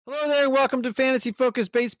Hello there, and welcome to Fantasy Focus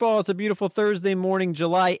Baseball. It's a beautiful Thursday morning,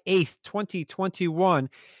 July 8th, 2021.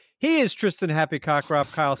 He is Tristan Happy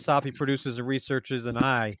Cockcroft. Kyle Soppy produces and researches, and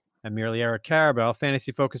I am merely Eric Carabell.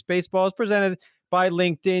 Fantasy Focus Baseball is presented by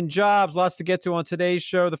LinkedIn Jobs. Lots to get to on today's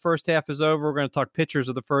show. The first half is over. We're going to talk pitchers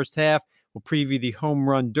of the first half. We'll preview the Home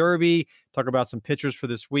Run Derby, talk about some pitchers for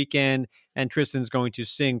this weekend, and Tristan's going to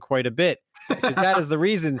sing quite a bit because that is the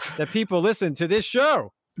reason that people listen to this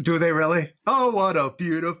show. Do they really? Oh, what a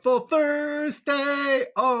beautiful Thursday.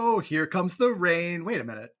 Oh, here comes the rain. Wait a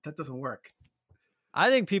minute. That doesn't work. I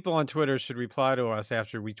think people on Twitter should reply to us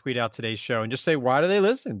after we tweet out today's show and just say, why do they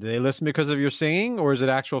listen? Do they listen because of your singing, or is it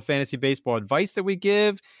actual fantasy baseball advice that we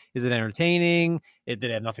give? Is it entertaining? Do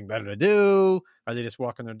they have nothing better to do? Are they just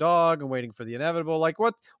walking their dog and waiting for the inevitable? Like,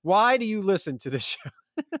 what? Why do you listen to this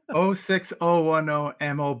show?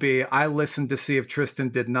 06010 MOB. I listened to see if Tristan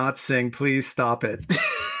did not sing. Please stop it.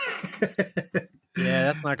 Yeah,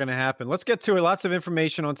 that's not going to happen. Let's get to it. Lots of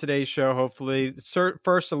information on today's show, hopefully.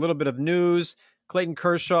 First, a little bit of news. Clayton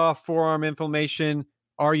Kershaw, forearm inflammation.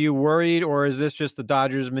 Are you worried, or is this just the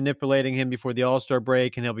Dodgers manipulating him before the All-Star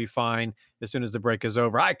break and he'll be fine as soon as the break is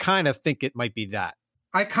over? I kind of think it might be that.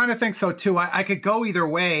 I kind of think so, too. I could go either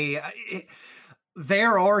way.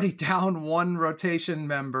 They're already down one rotation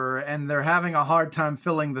member, and they're having a hard time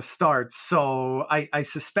filling the starts. So I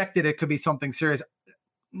suspected it could be something serious.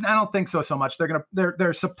 I don't think so much.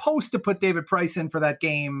 They're supposed to put David Price in for that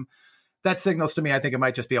game. That signals to me I think it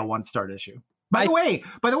might just be a one-start issue. By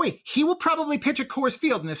the way, he will probably pitch at Coors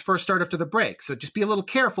Field in his first start after the break. So just be a little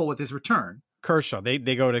careful with his return. Kershaw, they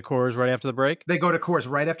go to Coors right after the break? They go to Coors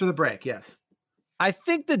right after the break, yes. I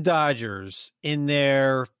think the Dodgers, in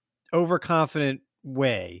their overconfident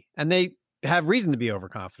way, and they have reason to be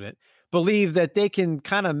overconfident, believe that they can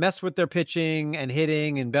kind of mess with their pitching and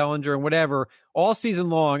hitting and Bellinger and whatever all season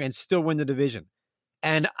long and still win the division.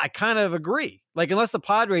 And I kind of agree. Like, unless the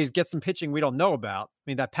Padres get some pitching we don't know about, I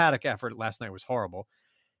mean, that Paddock effort last night was horrible.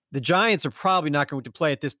 The Giants are probably not going to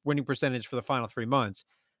play at this winning percentage for the final 3 months.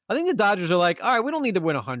 I think the Dodgers are like, all right, we don't need to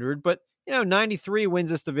win 100, but 93 wins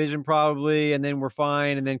this division probably, and then we're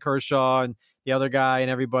fine. And then Kershaw and the other guy and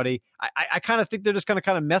everybody. I kind of think they're just going to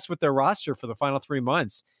kind of mess with their roster for the final 3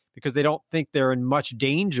 months because they don't think they're in much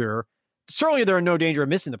danger. Certainly they're in no danger of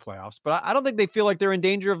missing the playoffs, but I don't think they feel like they're in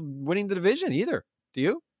danger of winning the division either. Do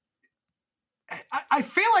you? I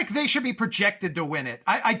feel like they should be projected to win it.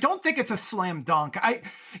 I don't think it's a slam dunk.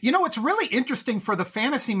 It's really interesting for the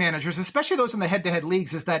fantasy managers, especially those in the head-to-head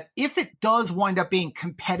leagues, is that if it does wind up being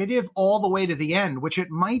competitive all the way to the end, which it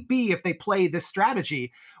might be if they play this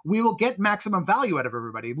strategy, we will get maximum value out of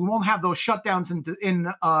everybody. We won't have those shutdowns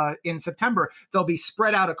in September. They'll be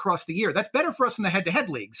spread out across the year. That's better for us in the head-to-head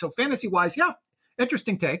league. So fantasy-wise, yeah,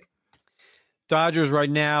 interesting take. Dodgers right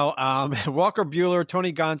now, Walker Buehler,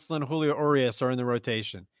 Tony Gonsolin, Julio Urias are in the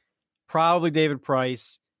rotation. Probably David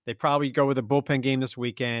Price. They probably go with a bullpen game this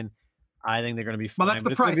weekend. I think they're going to be fine. Well, that's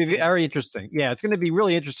the Price. It's going to be very interesting. Yeah, it's going to be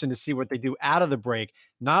really interesting to see what they do out of the break,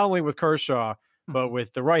 not only with Kershaw, but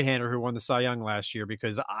with the right-hander who won the Cy Young last year,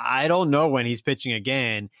 because I don't know when he's pitching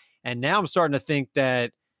again. And now I'm starting to think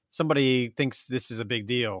that somebody thinks this is a big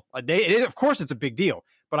deal. Of course it's a big deal,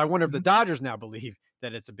 but I wonder if the Dodgers now believe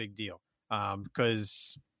that it's a big deal.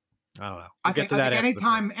 Because I don't know. I think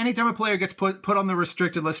anytime a player gets put on the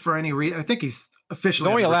restricted list for any reason, I think he's officially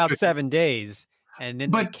only allowed 7 days, and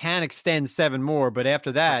then they can extend 7 more. But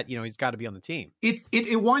after that, he's got to be on the team.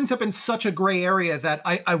 It winds up in such a gray area that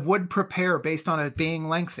I would prepare based on it being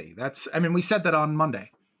lengthy. We said that on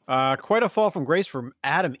Monday. Quite a fall from grace from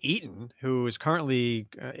Adam Eaton, who is currently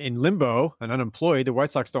in limbo and unemployed. The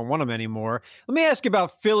White Sox don't want him anymore. Let me ask you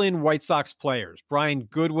about fill-in White Sox players. Brian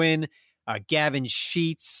Goodwin, Gavin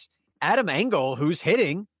Sheets, Adam Engel, who's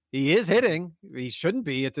hitting. He is hitting. He shouldn't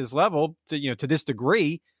be at this level to this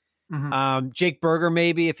degree. Mm-hmm. Jake Berger,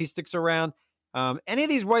 maybe, if he sticks around. Any of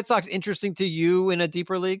these White Sox interesting to you in a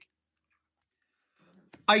deeper league?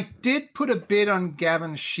 I did put a bid on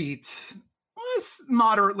Gavin Sheets. Was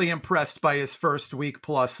moderately impressed by his first week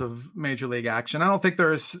plus of major league action. I don't think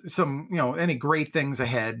there's any great things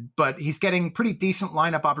ahead, but he's getting pretty decent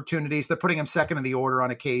lineup opportunities. They're putting him second in the order on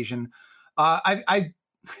occasion. I'm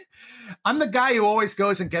the guy who always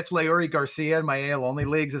goes and gets Leury Garcia in my AL only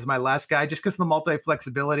leagues as my last guy, just because of the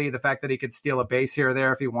multi-flexibility, the fact that he could steal a base here or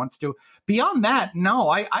there if he wants to. Beyond that,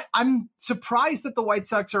 no, I'm surprised that the White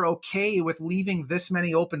Sox are okay with leaving this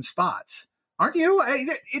many open spots. Aren't you?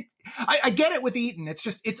 I get it with Eaton.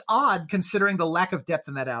 It's odd considering the lack of depth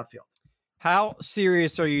in that outfield. How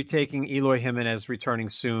serious are you taking Eloy Jimenez returning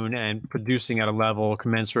soon and producing at a level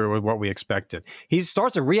commensurate with what we expected? He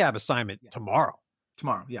starts a rehab assignment tomorrow.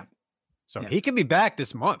 Tomorrow, yeah. So he can be back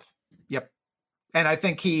this month. Yep. And I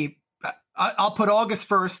think I'll put August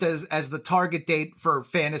 1st as the target date for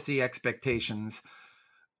fantasy expectations.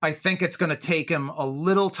 I think it's going to take him a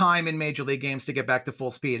little time in major league games to get back to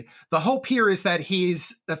full speed. The hope here is that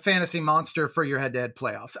he's a fantasy monster for your head-to-head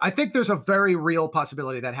playoffs. I think there's a very real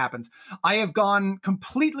possibility that happens. I have gone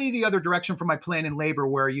completely the other direction from my plan in labor,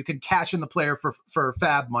 where you can cash in the player for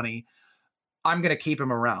fab money. I'm going to keep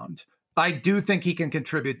him around. I do think he can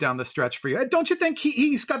contribute down the stretch for you. Don't you think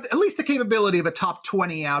he's got at least the capability of a top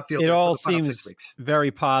 20 outfielder? It all for the final seems 6 weeks?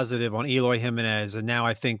 very positive on Eloy Jimenez. And now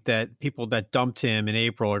I think that people that dumped him in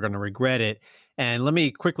April are going to regret it. And let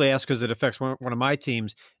me quickly ask, because it affects one of my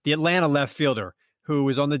teams, the Atlanta left fielder who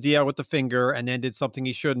was on the DL with the finger and then did something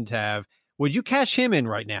he shouldn't have. Would you cash him in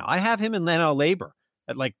right now? I have him in Atlanta labor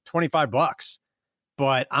at like $25,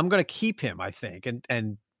 but I'm going to keep him, I think.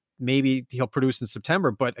 And maybe he'll produce in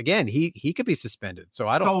September, but again, he could be suspended. So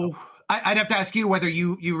I don't know. I'd have to ask you whether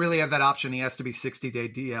you really have that option. He has to be 60-day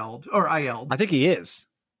DL'd or IL'd. I think he is.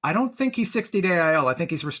 I don't think he's 60-day IL. I think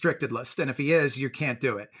he's restricted list. And if he is, you can't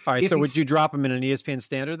do it. All right. So would you drop him in an ESPN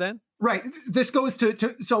standard then? Right. This goes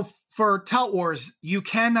to so for Tout Wars, you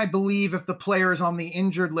can, I believe, if the player is on the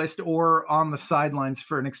injured list or on the sidelines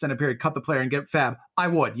for an extended period, cut the player and get fab. I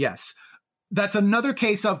would, yes. That's another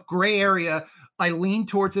case of gray area. I lean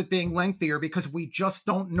towards it being lengthier because we just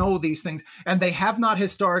don't know these things. And they have not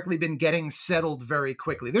historically been getting settled very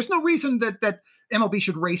quickly. There's no reason that MLB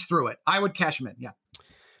should race through it. I would cash him in. Yeah.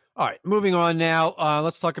 All right. Moving on now.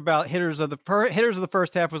 Let's talk about hitters of the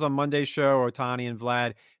first half was on Monday's show, Ohtani and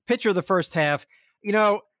Vlad. Pitcher of the first half.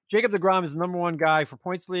 Jacob deGrom is the number one guy for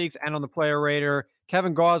points leagues and on the player rater.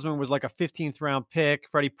 Kevin Gausman was like a 15th round pick.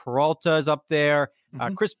 Freddie Peralta is up there.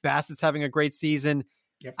 Chris Bassett's having a great season.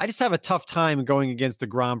 Yep. I just have a tough time going against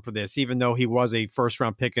deGrom for this, even though he was a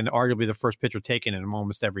first-round pick and arguably the first pitcher taken in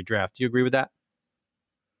almost every draft. Do you agree with that?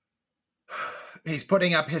 He's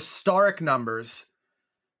putting up historic numbers.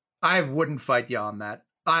 I wouldn't fight you on that.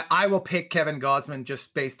 I will pick Kevin Gausman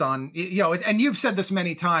just based on, and you've said this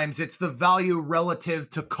many times, it's the value relative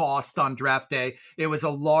to cost on draft day. It was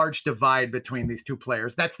a large divide between these two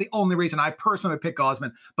players. That's the only reason I personally pick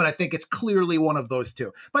Gausman, but I think it's clearly one of those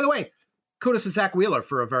two. By the way, kudos to Zach Wheeler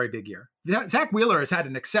for a very big year. Zach Wheeler has had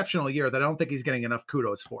an exceptional year that I don't think he's getting enough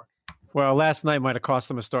kudos for. Well, last night might have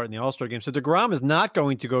cost him a start in the All-Star game. So deGrom is not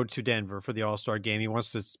going to go to Denver for the All-Star game. He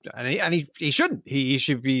wants to, and he shouldn't. He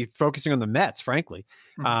should be focusing on the Mets, frankly.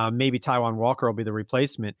 Maybe Taijuan Walker will be the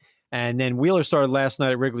replacement. And then Wheeler started last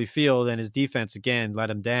night at Wrigley Field, and his defense, again, let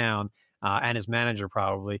him down, and his manager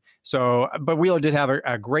probably. So, but Wheeler did have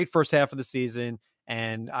a great first half of the season.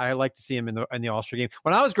 And I like to see him in the All-Star game.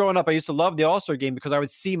 When I was growing up, I used to love the All-Star game because I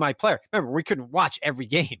would see my player. Remember, we couldn't watch every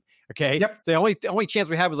game. Okay. Yep. The only chance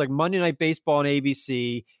we had was like Monday Night Baseball on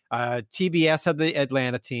ABC. TBS had the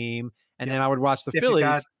Atlanta team, and then I would watch the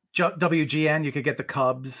Phillies. WGN, you could get the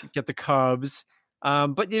Cubs.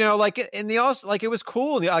 But like in the All, like it was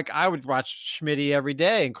cool. Like I would watch Schmitty every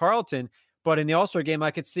day and Carlton. But in the All-Star game,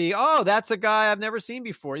 I could see, oh, that's a guy I've never seen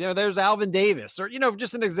before. There's Alvin Davis, or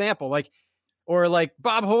just an example, or like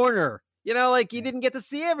Bob Horner. You didn't get to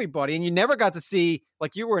see everybody, and you never got to see,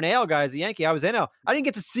 like you were an AL guy as a Yankee. I was NL. I didn't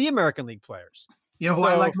get to see American League players. You know who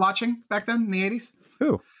I liked watching back then in the 80s?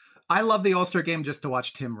 Who? I love the All-Star game just to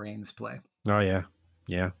watch Tim Raines play. Oh, yeah.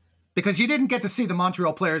 Yeah. Because you didn't get to see the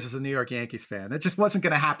Montreal players as a New York Yankees fan. It just wasn't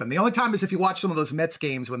going to happen. The only time is if you watch some of those Mets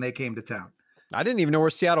games when they came to town. I didn't even know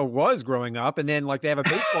where Seattle was growing up. And then, they have a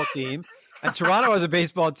baseball team, and Toronto has a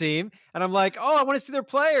baseball team. And I'm like, oh, I want to see their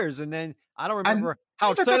players. And then I don't remember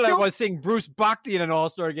how excited I was seeing Bruce Bochy in an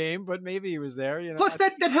All-Star game, but maybe he was there. Plus,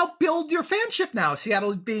 that helped build your fanship now,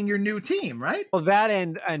 Seattle being your new team, right? Well, that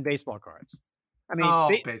and baseball cards. I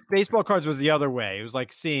mean, baseball cards was the other way. It was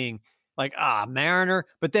like seeing, Mariner.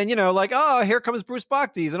 But then, oh, here comes Bruce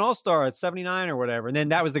Bochy. He's an All-Star at 79 or whatever. And then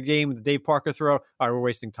that was the game with the Dave Parker throw. All right, we're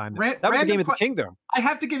wasting time. That was the game at the Kingdom. I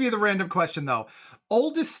have to give you the random question, though.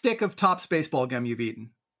 Oldest stick of Topps baseball gum you've eaten?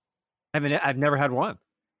 I've never had one.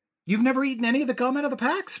 You've never eaten any of the gum out of the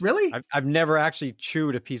packs? Really? I've never actually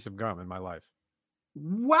chewed a piece of gum in my life.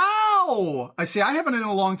 Wow. I haven't in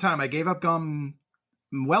a long time. I gave up gum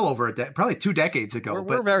well over probably 2 decades ago.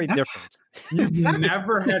 We're very different. You've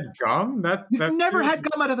never had gum? You've never had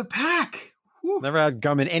gum out of the pack? Whew. Never had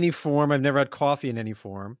gum in any form. I've never had coffee in any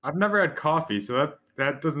form. I've never had coffee, so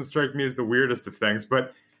that doesn't strike me as the weirdest of things.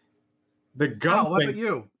 But the gum thing, what about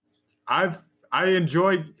you? I've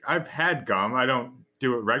had gum. I don't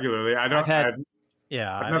do it regularly. I've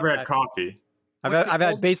never had coffee. I've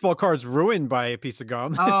had baseball cards ruined by a piece of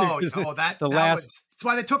gum. That's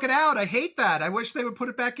why they took it out. I hate that. I wish they would put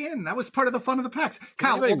it back in. That was part of the fun of the packs.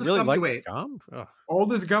 Kyle, oldest really gum you ate? Gum?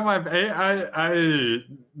 Oldest gum I've ate. I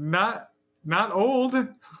not old.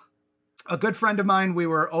 A good friend of mine, we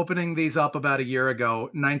were opening these up about a year ago,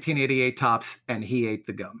 1988 tops, and he ate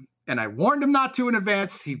the gum. And I warned him not to in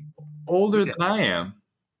advance. Older than I am.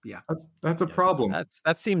 Yeah. That's a problem.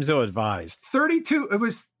 That seems ill-advised. 32.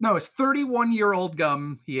 It's 31-year-old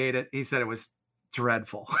gum. He ate it. He said it was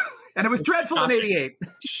dreadful. And it was dreadful in 88.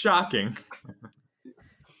 Shocking.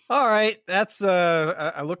 All right. That's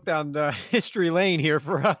a look down history lane here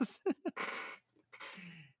for us.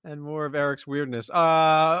 And more of Eric's weirdness.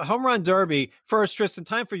 Home run derby. First, Tristan,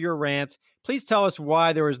 time for your rant. Please tell us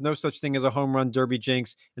why there is no such thing as a home run derby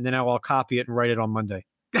jinx, and then I'll copy it and write it on Monday.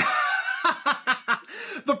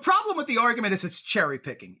 The problem with the argument is it's cherry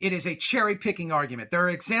picking. It is a cherry picking argument. There are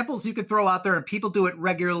examples you can throw out there, and people do it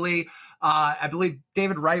regularly. I believe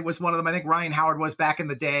David Wright was one of them. I think Ryan Howard was back in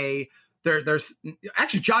the day. There's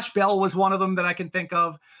actually Josh Bell was one of them that I can think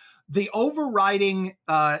of. The overriding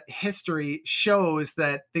history shows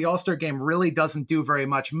that the All-Star game really doesn't do very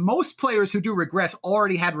much. Most players who do regress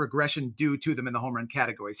already had regression due to them in the home run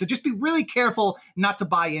category. So just be really careful not to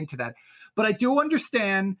buy into that. But I do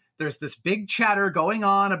understand there's this big chatter going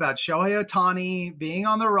on about Shohei Ohtani being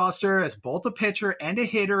on the roster as both a pitcher and a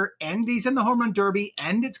hitter, and he's in the home run derby,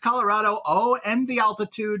 and it's Colorado, and the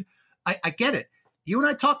altitude. I get it. You and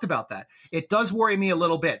I talked about that. It does worry me a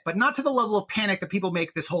little bit, but not to the level of panic that people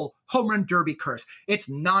make this whole home run derby curse. It's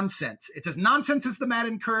nonsense. It's as nonsense as the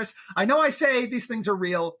Madden curse. I know I say these things are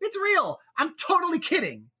real. It's real. I'm totally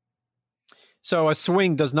kidding. So a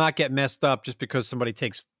swing does not get messed up just because somebody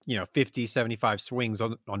takes, 50, 75 swings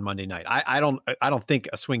on Monday night. I don't think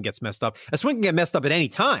a swing gets messed up. A swing can get messed up at any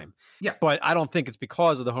time. Yeah. But I don't think it's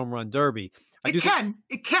because of the home run derby. It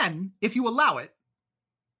can if you allow it.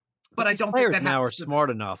 But I don't players think that now are smart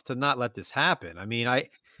enough to not let this happen. I mean, I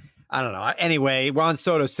don't know. Anyway, Juan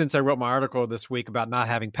Soto, since I wrote my article this week about not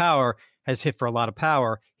having power, has hit for a lot of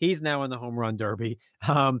power. He's now in the home run derby.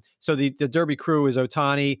 So the derby crew is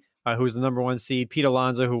Ohtani, who's the number one seed, Pete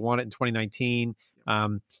Alonso, who won it in 2019.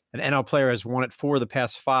 An NL player has won it for the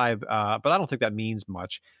past 5, but I don't think that means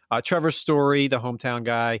much. Trevor Story, the hometown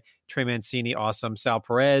guy, Trey Mancini, awesome. Sal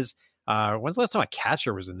Perez. When's the last time a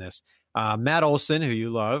catcher was in this? Matt Olson, who you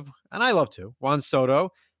love, and I love too. Juan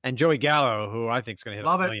Soto and Joey Gallo, who I think is going to hit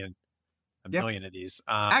a million of these.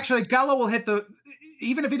 Actually, Gallo will hit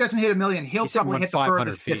even if he doesn't hit a million, he'll probably hit the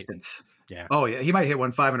furthest distance. Yeah. Oh yeah, he might hit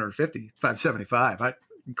one 550, 575.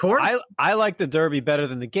 Of course. I like the Derby better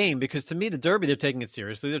than the game because to me, the Derby, they're taking it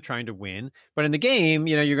seriously. They're trying to win. But in the game,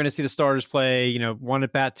 you're going to see the starters play, 1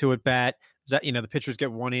 at bat, 2 at bat. The pitchers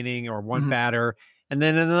get 1 inning or 1 batter. And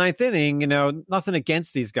then in the 9th inning, nothing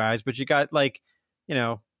against these guys, but you got I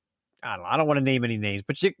don't want to name any names,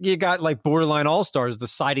 but you got like borderline all-stars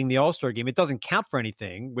deciding the all-star game. It doesn't count for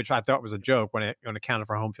anything, which I thought was a joke when it counted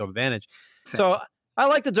for home field advantage. Same. So I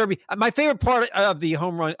like the Derby. My favorite part of the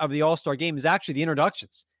home run of the all-star game is actually the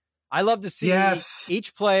introductions. I love to see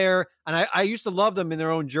each player, and I used to love them in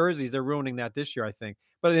their own jerseys. They're ruining that this year, I think.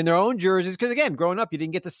 But in their own jerseys, because again, growing up, you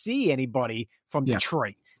didn't get to see anybody from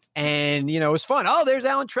Detroit. And, it was fun. Oh, there's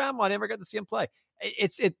Alan Trammell. I never got to see him play.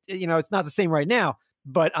 It's not the same right now.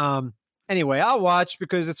 But anyway, I'll watch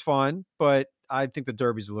because it's fun. But I think the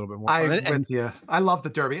Derby's a little bit more fun. I'm with you. I love the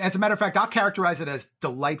Derby. As a matter of fact, I'll characterize it as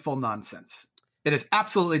delightful nonsense. It is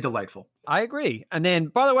absolutely delightful. I agree. And then,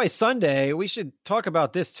 by the way, Sunday, we should talk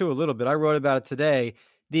about this too a little bit. I wrote about it today.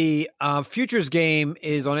 The Futures game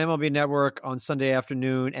is on MLB Network on Sunday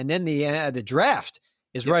afternoon. And then the draft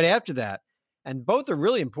is right after that. And both are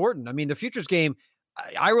really important. I mean, the Futures game,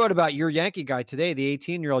 I wrote about your Yankee guy today, the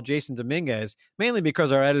 18-year-old Jason Dominguez, mainly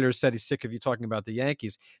because our editor said he's sick of you talking about the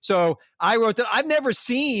Yankees. So I wrote that I've never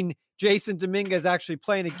seen Jason Dominguez actually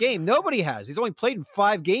play in a game. Nobody has. He's only played in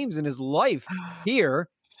 5 games in his life here.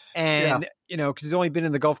 And, because he's only been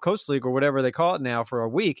in the Gulf Coast League or whatever they call it now for a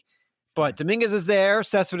week. But Dominguez is there.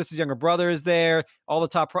 Cespedes' younger brother is there. A lot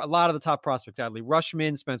of the top prospects, Adley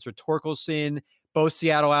Rutschman, Spencer Torkelson, both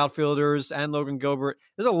Seattle outfielders, and Logan Gilbert.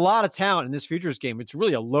 There's a lot of talent in this Futures game. It's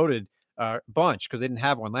really a loaded bunch because they didn't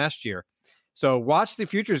have one last year. So watch the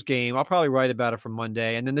Futures game. I'll probably write about it for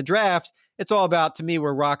Monday. And then the draft, it's all about, to me,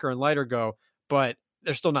 where Rocker and Leiter go, but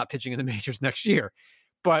they're still not pitching in the majors next year.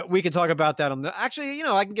 But we can talk about that on the – actually,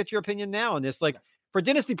 I can get your opinion now on this. Like, for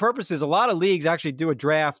dynasty purposes, a lot of leagues actually do a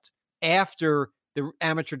draft after the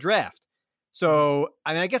amateur draft. So,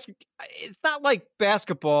 I mean, I guess it's not like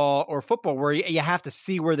basketball or football where you have to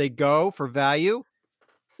see where they go for value.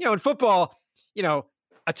 In football,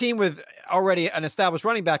 a team with already an established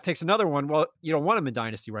running back takes another one. Well, you don't want him in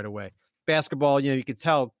dynasty right away. Basketball, you could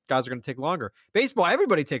tell guys are going to take longer. Baseball,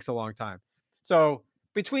 everybody takes a long time. So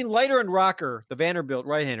between Leiter and Rocker, the Vanderbilt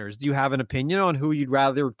right-handers, do you have an opinion on who you'd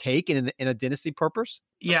rather take in a dynasty purpose?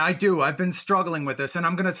 Yeah, I do. I've been struggling with this, and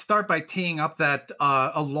I'm going to start by teeing up that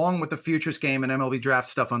along with the futures game and MLB draft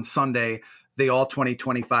stuff on Sunday, the All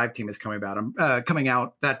 2025 team is coming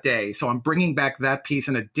out that day. So I'm bringing back that piece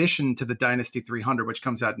in addition to the Dynasty 300, which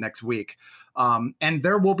comes out next week. And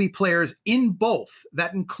there will be players in both.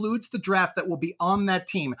 That includes the draft that will be on that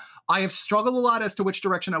team. I have struggled a lot as to which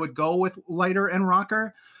direction I would go with Leiter and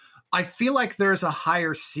Rocker. I feel like there's a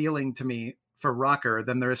higher ceiling to me for Rocker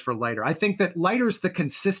than there is for Leiter. I think that Leiter's the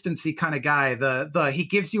consistency kind of guy. He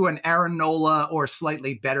gives you an Aaron Nola or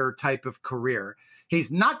slightly better type of career. He's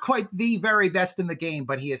not quite the very best in the game,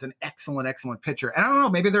 but he is an excellent, excellent pitcher. And I don't know,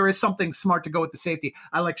 maybe there is something smart to go with the safety.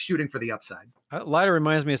 I like shooting for the upside. Leiter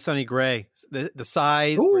reminds me of Sonny Gray. The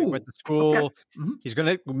size, where he went to school. Okay. Mm-hmm. He's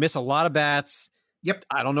going to miss a lot of bats. Yep.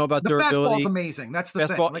 I don't know about the durability. The fastball's amazing. That's the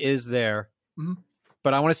fastball thing. is there. Mm-hmm.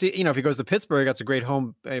 But I want to see, if he goes to Pittsburgh, that's a great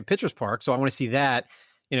home pitcher's park. So I want to see that.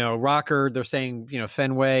 Rocker, they're saying,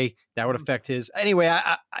 Fenway, that would affect his. Anyway,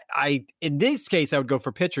 I in this case, I would go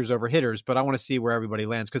for pitchers over hitters, but I want to see where everybody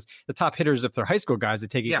lands because the top hitters, if they're high school guys, they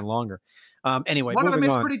take even longer. Anyway, one of them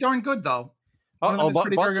is pretty darn good, though. Both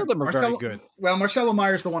of them are very good. Well, Marcelo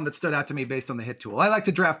Meyer's the one that stood out to me based on the hit tool. I like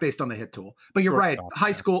to draft based on the hit tool, but you're right. A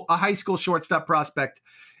high school shortstop prospect.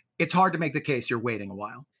 It's hard to make the case you're waiting a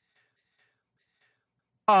while.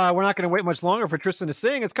 We're not going to wait much longer for Tristan to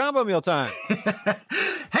sing. It's combo meal time.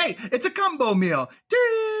 Hey, it's a combo meal.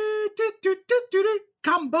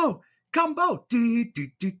 Combo.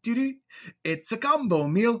 It's a combo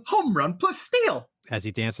meal. Home run plus steal. As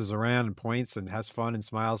he dances around and points and has fun and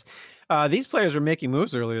smiles. These players were making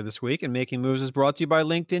moves earlier this week, and Making Moves is brought to you by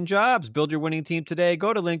LinkedIn Jobs. Build your winning team today.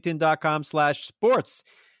 Go to linkedin.com/sports.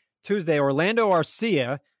 Tuesday, Orlando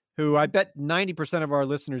Arcia, who I bet 90% of our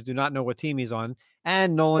listeners do not know what team he's on,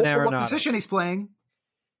 and Nolan Arenado. What position he's playing?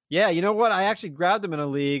 Yeah, you know what? I actually grabbed him in a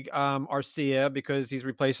league, Arcia, because he's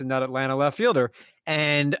replacing that Atlanta left fielder,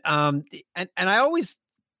 and I always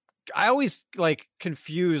like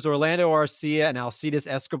confused Orlando Arcia and Alcides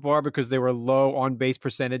Escobar because they were low on base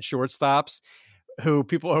percentage shortstops who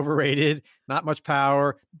people overrated, not much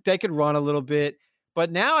power. They could run a little bit,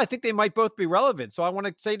 but now I think they might both be relevant. So I want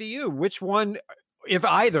to say to you, which one, if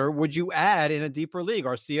either, would you add in a deeper league?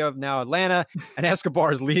 Arcia of now Atlanta, and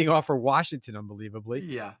Escobar is leading off for Washington, unbelievably.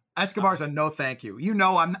 Yeah, Escobar's a no thank you.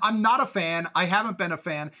 I'm not a fan. I haven't been a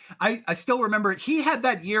fan. I still remember he had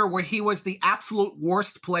that year where he was the absolute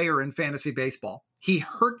worst player in fantasy baseball. He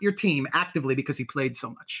hurt your team actively because he played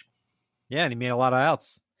so much. Yeah, and he made a lot of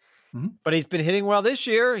outs. Mm-hmm. But he's been hitting well this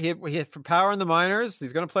year. He hit for power in the minors.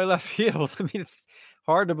 He's going to play left field. I mean, it's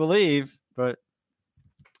hard to believe, but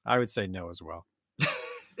I would say no as well.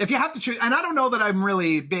 If you have to choose, and I don't know that I'm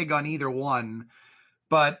really big on either one,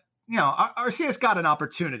 but Arcia's got an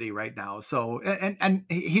opportunity right now. So, and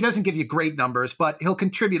he doesn't give you great numbers, but he'll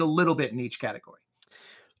contribute a little bit in each category.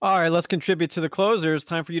 All right, let's contribute to the closers.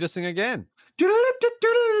 Time for you to sing again.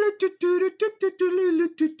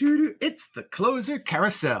 It's the closer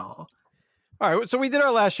carousel. All right, so we did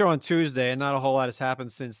our last show on Tuesday, and not a whole lot has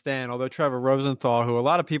happened since then, although Trevor Rosenthal, who a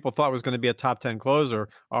lot of people thought was going to be a top 10 closer,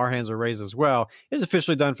 our hands are raised as well, is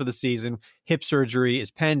officially done for the season. Hip surgery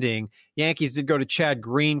is pending. Yankees did go to Chad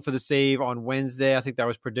Green for the save on Wednesday. I think that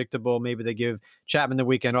was predictable. Maybe they give Chapman the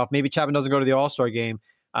weekend off. Maybe Chapman doesn't go to the All-Star game.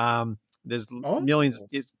 There's millions,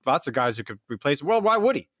 lots of guys who could replace him. Well, why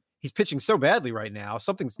would he? He's pitching so badly right now.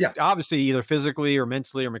 Something's obviously either physically or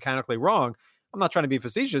mentally or mechanically wrong. I'm not trying to be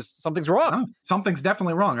facetious. Something's wrong. No, something's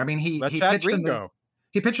definitely wrong. I mean, he pitched in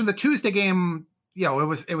the Tuesday game. It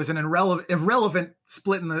was an irrelevant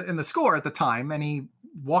split in the score at the time, and he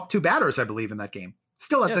walked two batters, I believe, in that game.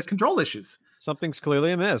 Still had the control issues. Something's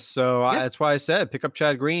clearly amiss. So that's why I said pick up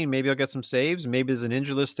Chad Green. Maybe he'll get some saves. Maybe there's an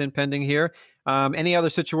injury list stint pending here. Any other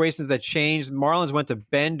situations that changed? Marlins went to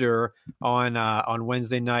Bender on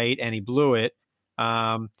Wednesday night, and he blew it.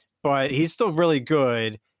 But he's still really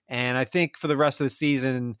good. And I think for the rest of the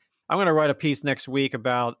season, I'm going to write a piece next week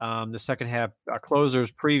about the second half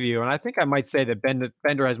closers preview. And I think I might say that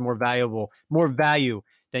Bender has more value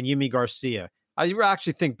than Yimi Garcia. I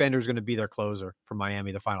actually think Bender's going to be their closer for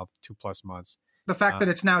Miami the final 2+ months. The fact that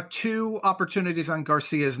it's now two opportunities on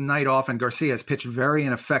Garcia's night off, and Garcia has pitched very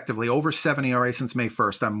ineffectively, over 7 ERA since May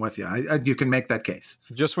 1st. I'm with you. You can make that case.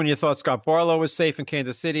 Just when you thought Scott Barlow was safe in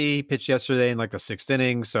Kansas City, he pitched yesterday in like the 6th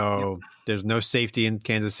inning, so there's no safety in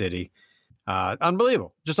Kansas City.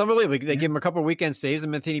 Unbelievable. Just unbelievable. They give him a couple of weekend saves,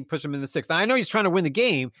 and Matheny puts him in the sixth. Now, I know he's trying to win the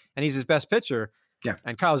game, and he's his best pitcher. Yeah.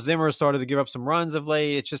 And Kyle Zimmer started to give up some runs of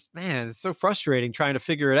late. It's just, man, it's so frustrating trying to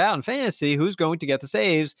figure it out in fantasy. Who's going to get the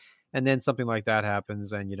saves? And then something like that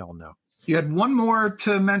happens, and you don't know. You had one more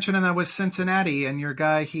to mention, and that was Cincinnati and your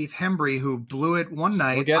guy Heath Hembry, who blew it one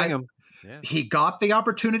night. We're getting him. Yeah. He got the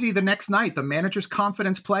opportunity the next night, the manager's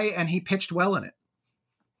confidence play, and he pitched well in it.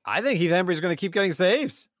 I think Heath Hembry is going to keep getting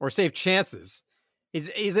saves or save chances.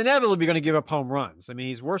 He's inevitably going to give up home runs. I mean,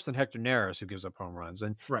 he's worse than Hector Neris, who gives up home runs.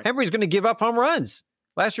 And Hembry's going to give up home runs.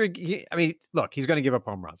 Last year, look, he's going to give up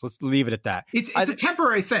home runs. Let's leave it at that. It's a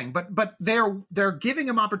temporary thing, but they're giving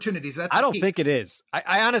him opportunities. I don't think it is.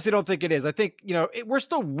 I honestly don't think it is. I think, we're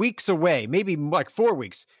still weeks away, maybe like 4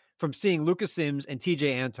 weeks from seeing Lucas Sims and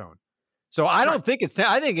TJ Antone. So I don't think it's.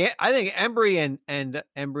 I think Embry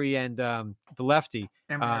and the lefty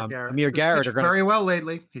Amir Garrett are going very well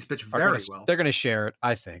lately. He's pitched very well. They're going to share it.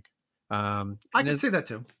 I think. I can see that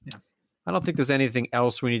too. Yeah. I don't think there's anything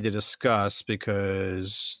else we need to discuss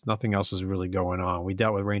because nothing else is really going on. We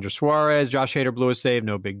dealt with Ranger Suarez. Josh Hader blew a save,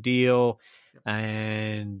 no big deal.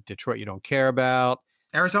 And Detroit, you don't care about.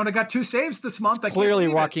 Arizona got 2 saves this month. Clearly,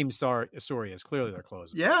 Joaquim Sorias. Clearly, they're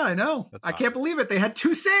closing. Yeah, I know. I can't believe it. They had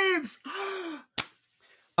 2 saves.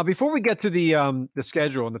 Before we get to the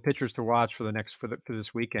schedule and the pitchers to watch for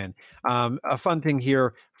this weekend, a fun thing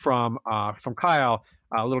here from Kyle,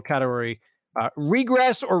 a little category.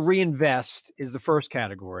 Regress or reinvest is the first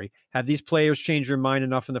category. Have these players changed your mind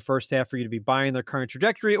enough in the first half for you to be buying their current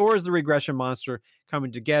trajectory, or is the regression monster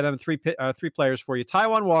coming to get them? Three players for you.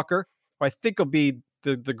 Taijuan Walker, who I think will be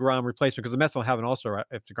the DeGrom replacement because the Mets will have an all-star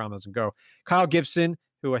if DeGrom doesn't go. Kyle Gibson,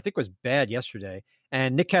 who I think was bad yesterday,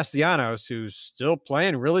 and Nick Castellanos, who's still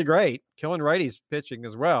playing really great, killing righties pitching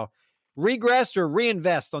as well. Regress or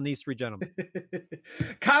reinvest on these 3 gentlemen?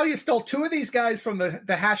 Kyle, you stole 2 of these guys from the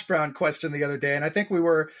hash brown question the other day, and I think we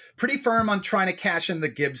were pretty firm on trying to cash in the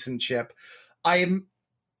Gibson chip. I'm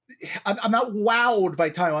not wowed by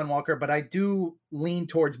Taijuan Walker, but I do lean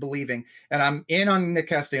towards believing, and I'm in on Nick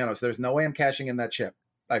Castellanos. There's no way I'm cashing in that chip.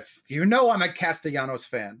 I'm a Castellanos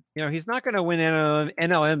fan. He's not going to win NL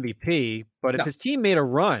MVP, but if his team made a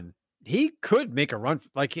run, he could make a run.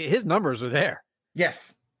 Like, his numbers are there.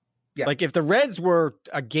 Yes. Yeah. Like, if the Reds were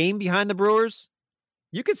a game behind the Brewers,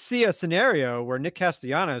 you could see a scenario where Nick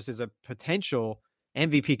Castellanos is a potential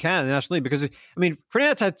MVP candidate in the National League because,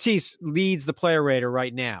 Fernando Tatis leads the player rater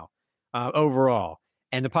right now overall,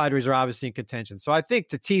 and the Padres are obviously in contention. So I think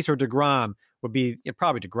Tatis or DeGrom would be,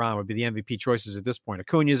 probably DeGrom would be the MVP choices at this point.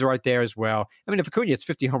 Acuna's right there as well. If Acuna hits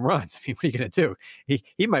 50 home runs, what are you going to do?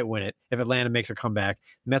 He might win it if Atlanta makes a comeback.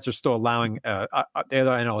 The Mets are still allowing the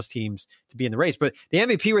other NLS teams to be in the race. But the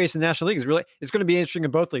MVP race in the National League it's going to be interesting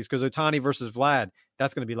in both leagues because Ohtani versus Vlad,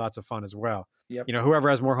 that's going to be lots of fun as well. Yep.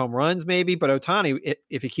 Whoever has more home runs maybe, but Ohtani,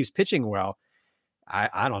 if he keeps pitching well,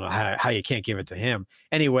 I don't know how you can't give it to him.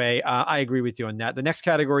 Anyway, I agree with you on that. The next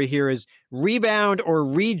category here is rebound or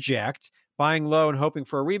reject. Buying low and hoping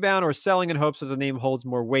for a rebound, or selling in hopes that the name holds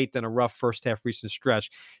more weight than a rough first half recent stretch.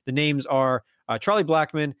 The names are Charlie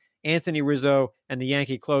Blackmon, Anthony Rizzo, and the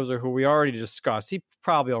Yankee closer, who we already discussed. He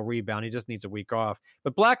probably will rebound. He just needs a week off.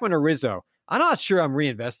 But Blackmon or Rizzo, I'm not sure I'm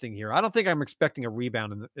reinvesting here. I don't think I'm expecting a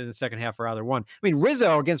rebound in the second half for either one.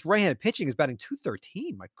 Rizzo against right-handed pitching is batting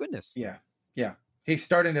 .213. My goodness. Yeah. He's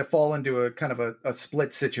starting to fall into a kind of a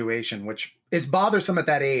split situation, which is bothersome at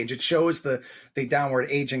that age. It shows the downward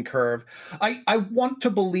aging curve. I want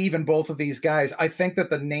to believe in both of these guys. I think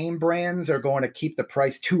that the name brands are going to keep the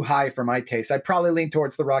price too high for my taste. I'd probably lean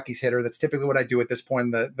towards the Rockies hitter. That's typically what I do at this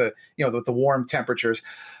point in the warm temperatures.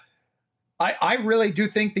 I really do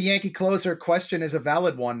think the Yankee closer question is a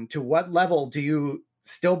valid one. To what level do you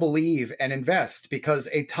still believe and invest? Because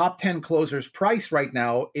a top 10 closer's price right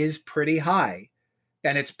now is pretty high.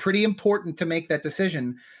 And it's pretty important to make that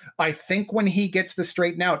decision. I think when he gets this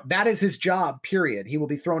straightened out, that is his job, period. He will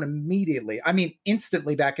be thrown immediately,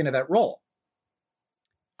 instantly back into that role.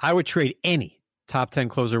 I would trade any top 10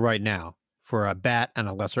 closer right now for a bat and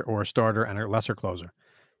a starter and a lesser closer.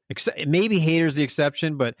 Maybe Hader's the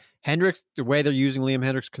exception, but Hendricks, the way they're using Liam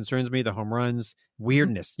Hendricks concerns me. The home runs,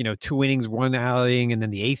 weirdness, 2 innings, 1 outing, and then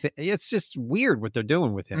the 8th. It's just weird what they're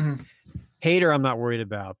doing with him. Mm-hmm. Hader, I'm not worried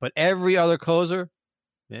about, but every other closer,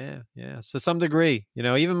 yeah. So some degree,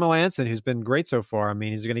 even Melanson, who's been great so far.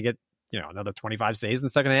 He's going to get, another 25 saves in the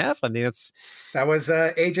second half. That was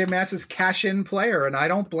AJ Mass's cash-in player, and I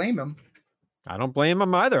don't blame him. I don't blame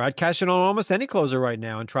him either. I'd cash in on almost any closer right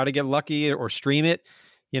now and try to get lucky or stream it.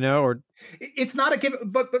 or it's not a give,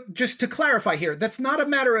 but just to clarify here, that's not a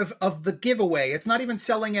matter of the giveaway. It's not even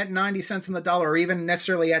selling at 90 cents on the dollar or even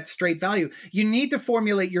necessarily at straight value. You need to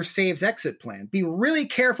formulate your saves exit plan. Be really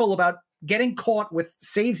careful about getting caught with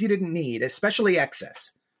saves you didn't need, especially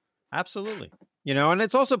excess. Absolutely. And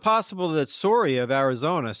it's also possible that Soria of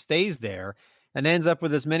Arizona stays there and ends up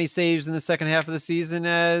with as many saves in the second half of the season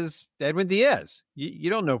as Edwin Diaz. You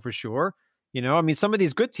don't know for sure. Some of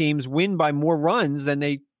these good teams win by more runs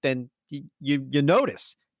than you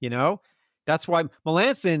notice. That's why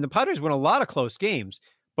Melancon, the Padres win a lot of close games.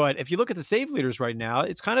 But if you look at the save leaders right now,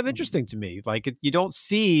 it's kind of interesting to me. Like you don't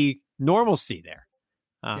see normalcy there.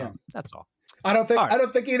 That's all. I don't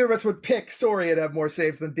think either of us would pick Soria to have more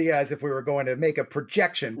saves than Diaz if we were going to make a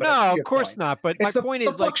projection. But no, of course not. But it's my point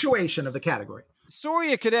is the fluctuation of the category.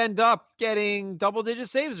 Soria could end up getting double-digit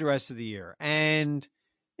saves the rest of the year, and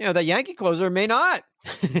that Yankee closer may not.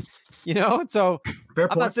 So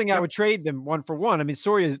I'm not saying I would trade them one for one.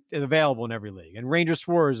 Soria is available in every league, and Ranger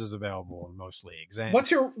Suarez is available in most leagues. And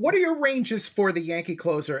what are your ranges for the Yankee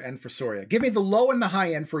closer and for Soria? Give me the low and the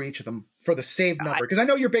high end for each of them for the save number, because I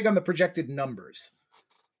know you're big on the projected numbers.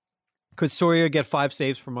 Could Soria get 5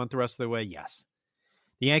 saves per month the rest of the way? Yes.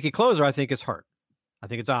 The Yankee closer, I think, is hurt. I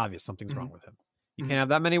think it's obvious something's wrong with him. You can't have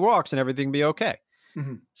that many walks and everything be okay.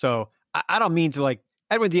 So I don't mean to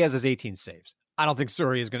Edwin Diaz has 18 saves. I don't think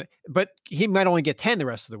Soria is going to, but he might only get 10 the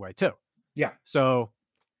rest of the way too. Yeah. So,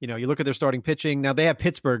 you look at their starting pitching. Now they have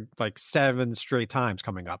Pittsburgh 7 straight times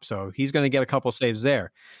coming up. So he's going to get a couple saves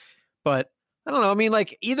there. But I don't know.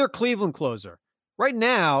 Either Cleveland closer. Right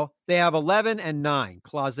now, they have 11 and 9,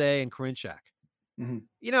 Clase and Karinchak.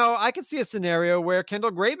 I could see a scenario where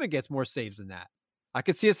Kendall Graveman gets more saves than that. I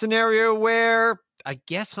could see a scenario where I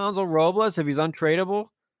guess Hansel Robles, if he's untradeable,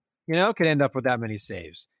 could end up with that many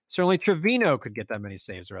saves. Certainly Trevino could get that many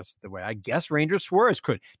saves the rest of the way. I guess Ranger Suarez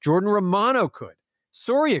could. Jordan Romano could.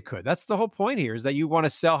 Soria could. That's the whole point here, is that you want to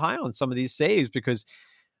sell high on some of these saves, because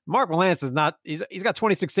Mark Melancon is not, he's got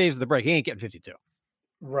 26 saves at the break. He ain't getting 52.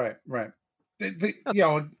 Right.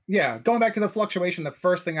 Going back to the fluctuation, the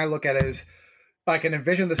first thing I look at is I can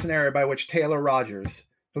envision the scenario by which Taylor Rogers,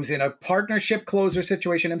 who's in a partnership closer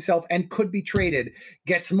situation himself and could be traded,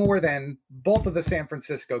 gets more than both of the San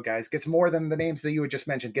Francisco guys, gets more than the names that you had just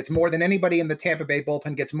mentioned, gets more than anybody in the Tampa Bay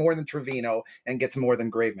bullpen, gets more than Trevino, and gets more than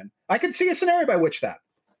Graveman. I could see a scenario by which that.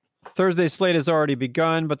 Thursday's slate has already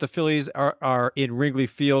begun, but the Phillies are in Wrigley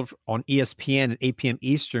Field on ESPN at 8 p.m.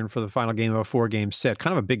 Eastern for the final game of a 4-game set.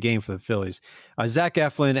 Kind of a big game for the Phillies. Zach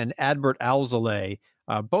Eflin and Adbert Alzolay,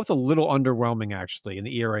 both a little underwhelming, actually, in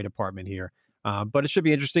the ERA department here. But it should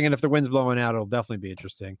be interesting, and if the wind's blowing out, it'll definitely be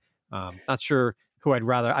interesting. Not sure who I'd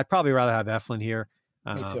probably rather have Eflin here.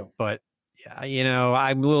 Me too. But yeah,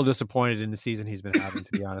 I'm a little disappointed in the season he's been having,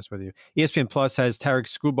 to be honest with you. ESPN Plus has Tarek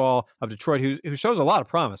Skubal of Detroit, who shows a lot of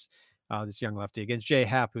promise, this young lefty, against Jay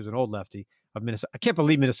Happ, who's an old lefty of Minnesota. I can't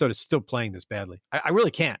believe Minnesota's still playing this badly. I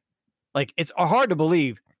really can't. It's hard to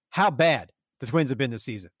believe how bad the Twins have been this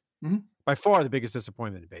season. By far the biggest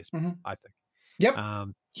disappointment in baseball, I think. Yep.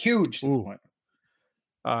 Huge disappointment.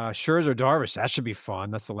 Scherzer Darvish, that should be fun.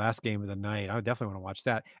 That's the last game of the night. I would definitely want to watch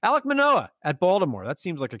that. Alek Manoah at Baltimore. That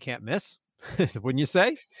seems like a can't miss, wouldn't you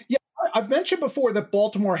say? Yeah, I've mentioned before that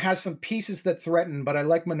Baltimore has some pieces that threaten, but I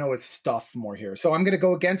like Manoah's stuff more here. So I'm going to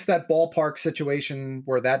go against that ballpark situation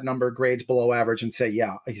where that number grades below average and say,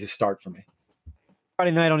 yeah, he's a start for me.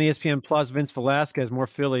 Friday night on ESPN Plus, Vince Velasquez, more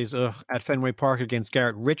Phillies at Fenway Park against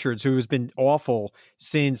Garrett Richards, who has been awful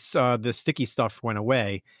since the sticky stuff went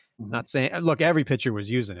away. Not saying, look, every pitcher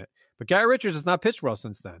was using it, but Garrett Richards has not pitched well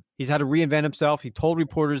since then. He's had to reinvent himself. He told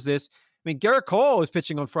reporters this. Garrett Cole is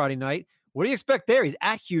pitching on Friday night. What do you expect there? He's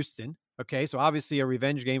at Houston. Okay, so obviously a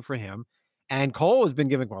revenge game for him. And Cole has been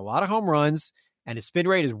giving a lot of home runs, and his spin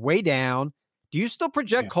rate is way down. Do you still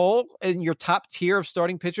project Cole in your top tier of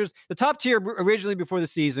starting pitchers? The top tier originally before the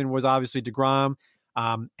season was obviously DeGrom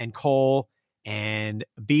and Cole and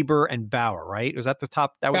Bieber and Bauer, right? Was that the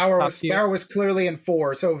top? Bauer was clearly in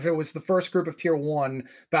 4. So if it was the first group of tier 1,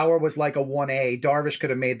 Bauer was like a 1A. Darvish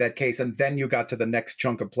could have made that case, and then you got to the next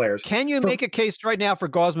chunk of players. Can you make a case right now for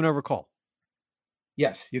Gausman over Cole?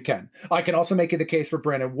 Yes, you can. I can also make you the case for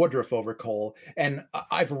Brandon Woodruff over Cole. And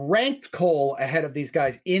I've ranked Cole ahead of these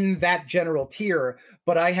guys in that general tier,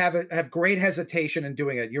 but I have great hesitation in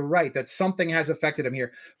doing it. You're right that something has affected him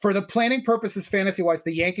here. For the planning purposes, fantasy-wise,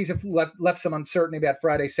 the Yankees have left some uncertainty about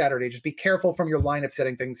Friday, Saturday. Just be careful from your lineup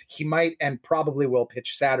setting things. He might and probably will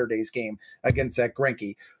pitch Saturday's game against Zach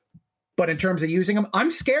Greinke. But in terms of using him, I'm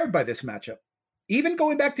scared by this matchup. Even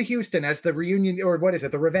going back to Houston as the reunion, or what is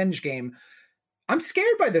it, the revenge game, I'm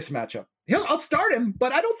scared by this matchup. I'll start him,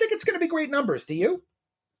 but I don't think it's going to be great numbers. Do you?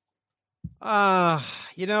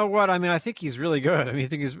 You know what? I mean, I think he's really good. I mean, I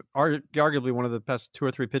think he's arguably one of the best 2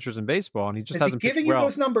 or 3 pitchers in baseball, and he just Is he hasn't pitched giving you well.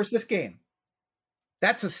 those numbers this game?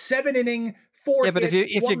 That's a 7-inning, 4 Yeah, but if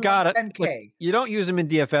you got it, 10K. like, you don't use him in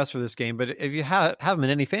DFS for this game, but if you have him in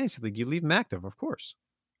any fantasy league, you leave him active, of course.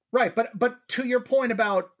 Right, but to your point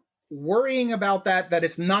about worrying about that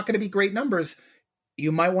it's not going to be great numbers,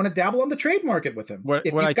 you might want to dabble on the trade market with him. Would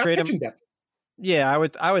I trade him? Depth. Yeah,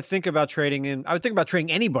 I would think about trading him. I would think about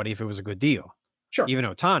trading anybody if it was a good deal. Sure. Even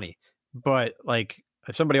Ohtani. But like,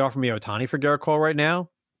 if somebody offered me Ohtani for Garrett Cole right now,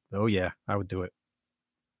 oh yeah, I would do it.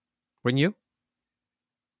 Wouldn't you?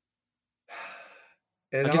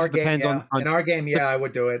 In our game, yeah, I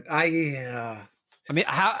would do it. I mean,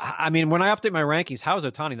 when I update my rankings, how is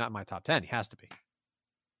Ohtani not in my top 10? He has to be.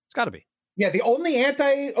 It's got to be. Yeah, the only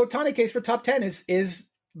anti-Ohtani case for top 10 is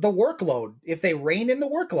the workload. If they rein in the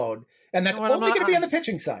workload, and that's only going to be on the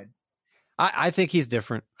pitching side. I think he's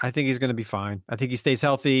different. I think he's going to be fine. I think he stays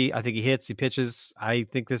healthy. I think he hits, he pitches. I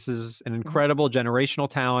think this is an incredible generational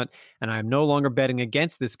talent, and I'm no longer betting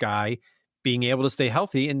against this guy being able to stay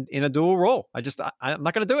healthy in a dual role. I'm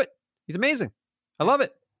not going to do it. He's amazing. I love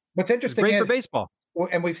it. What's interesting is for baseball.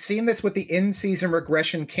 And we've seen this with the in-season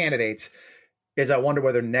regression candidates, is I wonder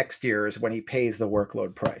whether next year is when he pays the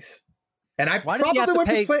workload price. And why do you have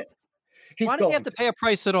to pay a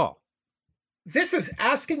price at all? This is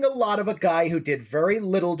asking a lot of a guy who did very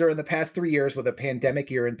little during the past 3 years with a pandemic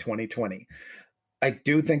year in 2020. I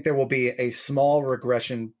do think there will be a small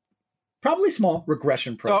regression, probably small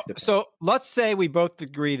regression price. So let's say we both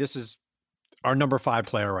agree this is our number 5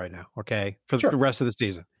 player right now, okay, for the rest of the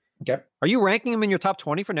season. Okay. Are you ranking him in your top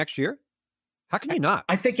 20 for next year? How can you not?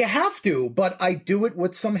 I think you have to, but I do it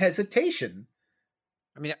with some hesitation.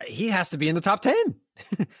 I mean, he has to be in the top 10.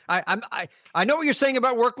 I know what you're saying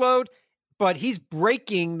about workload, but he's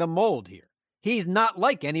breaking the mold here. He's not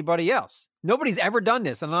like anybody else. Nobody's ever done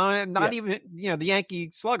this, and not even the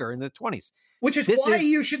Yankee slugger in the 20s. Which is why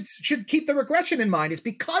you should keep the regression in mind, is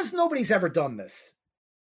because nobody's ever done this.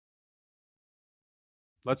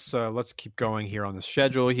 Let's keep going here on the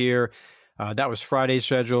schedule here. That was Friday's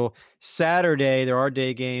schedule. Saturday, there are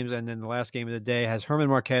day games, and then the last game of the day has Herman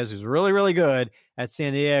Marquez, who's really, really good, at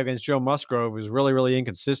San Diego against Joe Musgrove, who's really, really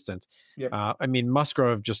inconsistent. Yep. I mean,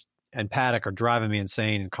 Musgrove and Paddock are driving me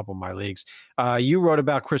insane in a couple of my leagues. You wrote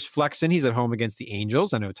about Chris Flexen. He's at home against the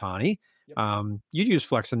Angels and Ohtani. Yep. You'd use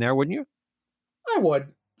Flexen there, wouldn't you? I would.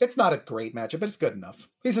 It's not a great matchup, but it's good enough.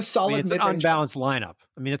 He's a solid it's an unbalanced lineup.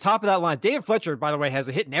 I mean, the top of that line, David Fletcher, by the way, has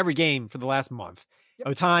a hit in every game for the last month. Yep.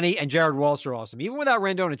 Ohtani and Jared Walsh are awesome. Even without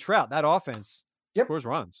Rendon and Trout, that offense scores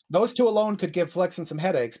runs. Those two alone could give Flexen some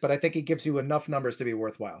headaches, but I think he gives you enough numbers to be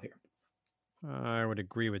worthwhile here. I would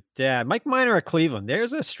agree with that. Mike Minor at Cleveland.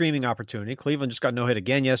 There's a streaming opportunity. Cleveland just got no hit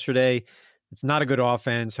again yesterday. It's not a good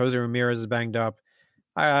offense. Jose Ramirez is banged up.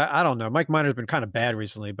 I don't know. Mike Minor's been kind of bad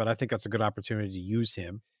recently, but I think that's a good opportunity to use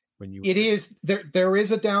him. It is. There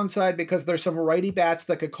is a downside because there's some righty bats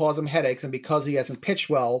that could cause him headaches, and because he hasn't pitched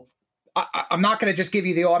well, I'm not going to just give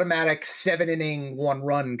you the automatic 7-inning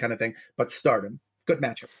 1-run kind of thing, but start him. Good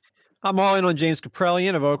matchup. I'm all in on James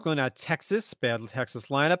Kaprelian of Oakland at Texas. Bad Texas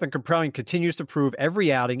lineup. And Kaprelian continues to prove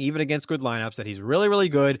every outing, even against good lineups, that he's really, really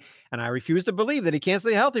good. And I refuse to believe that he can't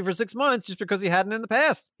stay healthy for 6 months just because he hadn't in the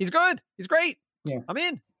past. He's good. He's great. Yeah. I'm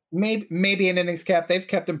in. Maybe an innings cap. They've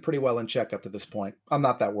kept him pretty well in check up to this point. I'm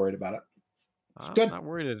not that worried about it. It's good. I'm not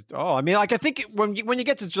worried at all. I mean, I think when you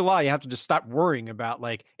get to July, you have to just stop worrying about,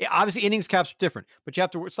 obviously innings caps are different, but you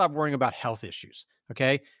have to stop worrying about health issues.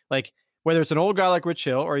 Okay. Whether it's an old guy like Rich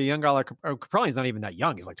Hill or a young guy like Kaprelian's not even that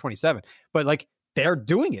young. He's like 27, but they're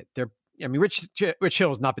doing it. Rich Hill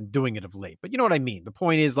has not been doing it of late, but you know what I mean? The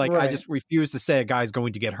point is right. I just refuse to say a guy's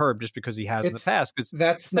going to get hurt just because he has in the past.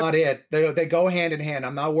 That's not it. They go hand in hand.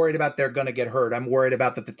 I'm not worried about they're going to get hurt. I'm worried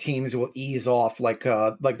about that the teams will ease off like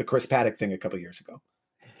the Chris Paddock thing a couple of years ago.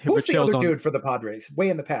 Who's the other dude for the Padres way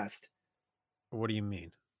in the past? What do you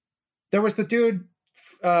mean? There was the dude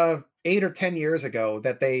 8 or 10 years ago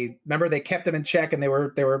that they kept him in check and they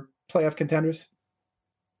were playoff contenders.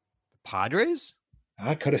 The Padres?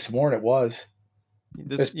 I could have sworn it was.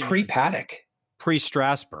 It was pre-Paddock.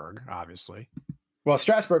 Pre-Strasburg, obviously. Well,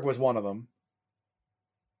 Strasburg was one of them.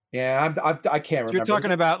 Yeah, I can't remember. You're talking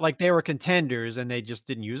about they were contenders and they just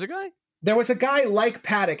didn't use a guy? There was a guy like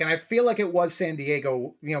Paddock, and I feel like it was San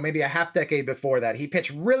Diego, maybe a half decade before that. He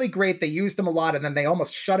pitched really great. They used him a lot, and then they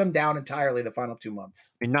almost shut him down entirely the final 2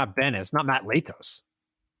 months. I mean, not Bennis, not Matt Latos.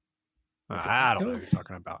 I don't know what you're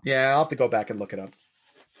talking about. Yeah, I'll have to go back and look it up.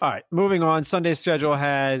 All right, moving on. Sunday's schedule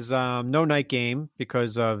has no night game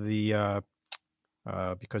because of the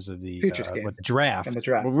because of the Futures game the draft. and the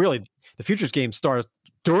draft. Well, really, the futures game starts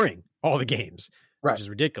during all the games, Right. which is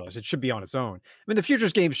ridiculous. It should be on its own. I mean, the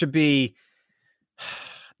futures game should be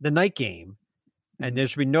the night game, and there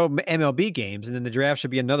should be no MLB games, and then the draft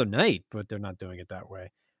should be another night, but they're not doing it that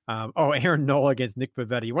way. Aaron Nola against Nick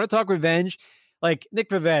Pivetta. You want to talk revenge? Like, Nick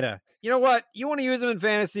Pivetta, you know what? You want to use him in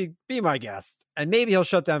fantasy? Be my guest. And maybe he'll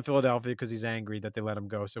shut down Philadelphia because he's angry that they let him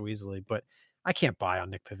go so easily. But I can't buy on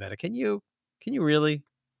Nick Pivetta. Can you? Can you really?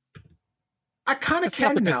 I kind of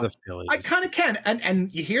can now. I kind of can.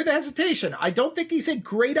 And you hear the hesitation. I don't think he's a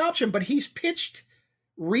great option, but he's pitched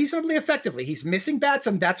reasonably effectively. He's missing bats,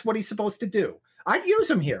 and that's what he's supposed to do. I'd use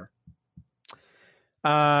him here.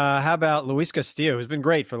 How about Luis Castillo, who's been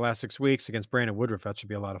great for the last 6 weeks against Brandon Woodruff? That should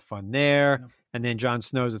be a lot of fun there. Yeah. And then John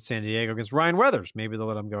Snow's at San Diego against Ryan Weathers. Maybe they'll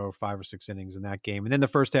let him go 5 or 6 innings in that game. And then the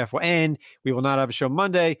first half will end. We will not have a show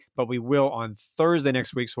Monday, but we will on Thursday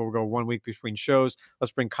next week. So we'll go 1 week between shows.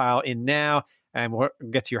 Let's bring Kyle in now, and we'll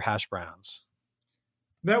get to your hash browns.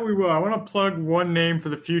 That we will. I want to plug one name for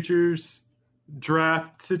the futures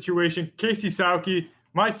draft situation. Casey Sauke,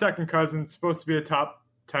 my second cousin, supposed to be a top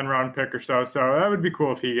 10 round pick or so. So that would be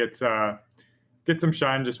cool if he gets some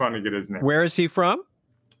shine. Just wanted to get his name. Where is he from?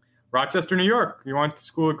 Rochester, New York. He went to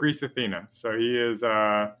school at Greece Athena. So he is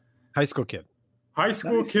a high school kid.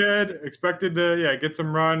 Kid, expected to get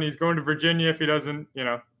some run. He's going to Virginia if he doesn't,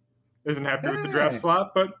 isn't happy with the draft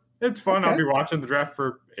slot, but it's fun. Okay. I'll be watching the draft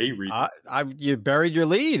for a reason. You buried your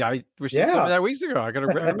lead. I wish you told me that weeks ago. I could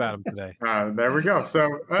have written about him today. There we go.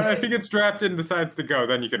 So if he gets drafted and decides to go,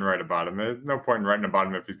 then you can write about him. There's no point in writing about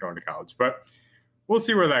him if he's going to college, but we'll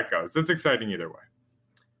see where that goes. It's exciting either way.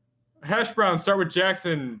 Hash Brown, start with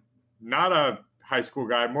Jackson, not a high school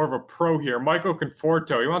guy, more of a pro here. Michael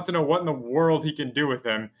Conforto. He wants to know what in the world he can do with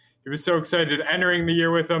him. He was so excited entering the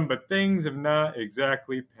year with him, but things have not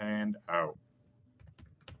exactly panned out.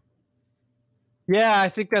 Yeah, I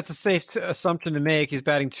think that's a safe assumption to make. He's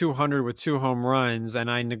batting 200 with 2 home runs, and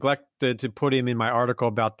I neglected to put him in my article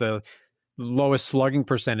about the lowest slugging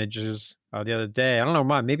percentages the other day. I don't know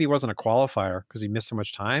why. Maybe he wasn't a qualifier because he missed so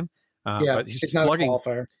much time. But he's slugging. Not a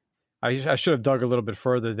qualifier. I should have dug a little bit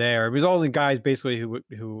further there. It was only guys basically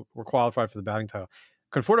who were qualified for the batting title.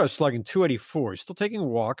 Conforto is slugging 284. He's still taking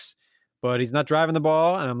walks, but he's not driving the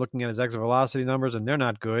ball, and I'm looking at his exit velocity numbers, and they're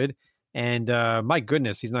not good. And my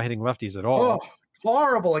goodness, he's not hitting lefties at all. Oh,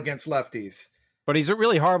 horrible against lefties. But he's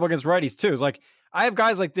really horrible against righties too. It's like I have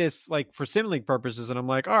guys like this, like for sim league purposes, and I'm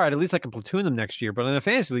like, all right, at least I can platoon them next year. But in a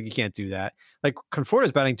fantasy league, you can't do that. Like Conforto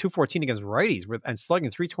is batting 214 against righties and slugging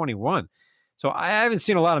 321. So I haven't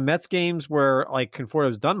seen a lot of Mets games where like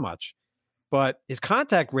Conforto's done much, but his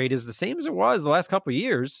contact rate is the same as it was the last couple of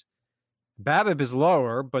years. BABIP is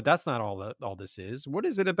lower, but that's not all this is. What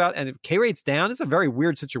is it about? And K rate's down. This is a very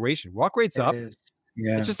weird situation. Walk rate's up.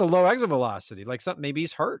 Yeah. It's just a low exit velocity. Like something, maybe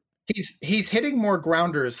he's hurt. He's hitting more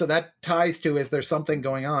grounders, so that ties to is there something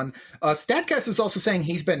going on? Statcast is also saying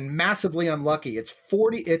he's been massively unlucky. It's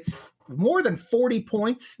more than 40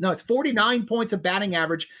 points. No, it's 49 points of batting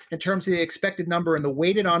average in terms of the expected number, and the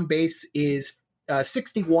weighted on base is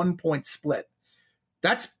 61 point split.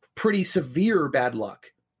 That's pretty severe bad luck.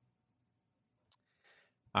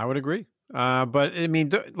 I would agree. But I mean,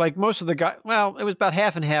 like most of the guys, well, it was about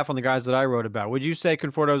half and half on the guys that I wrote about. Would you say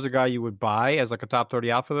Conforto is a guy you would buy as like a top 30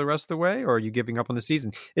 outfielder the rest of the way, or are you giving up on the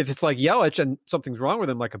season? If it's like Yelich and something's wrong with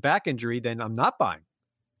him, like a back injury, then I'm not buying.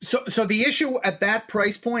 So the issue at that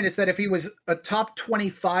price point is that if he was a top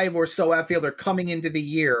 25 or so outfielder coming into the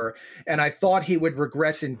year, and I thought he would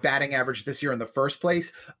regress in batting average this year in the first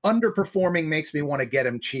place, underperforming makes me want to get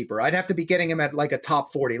him cheaper. I'd have to be getting him at like a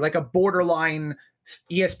top 40, like a borderline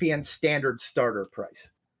ESPN standard starter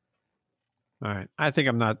price. All right. I think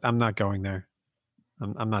I'm not going there.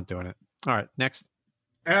 I'm not doing it. All right. Next.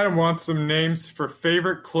 Adam wants some names for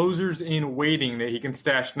favorite closers in waiting that he can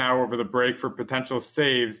stash now over the break for potential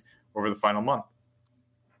saves over the final month.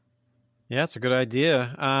 Yeah, it's a good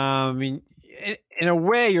idea. I mean, in a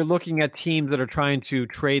way, you're looking at teams that are trying to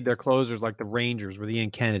trade their closers like the Rangers with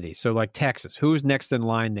Ian Kennedy. So like Texas, who's next in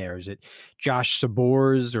line there? Is it Josh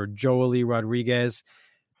Sabors or Joely Rodriguez?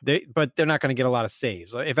 But they're not going to get a lot of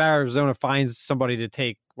saves. If Arizona finds somebody to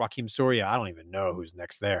take Joakim Soria, I don't even know who's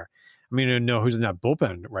next there. I mean, I don't know who's in that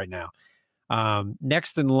bullpen right now.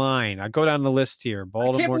 Next in line, I go down the list here.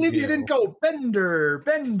 Baltimore. I can't believe you didn't go Bender.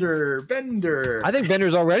 I think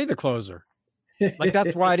Bender's already the closer. Like,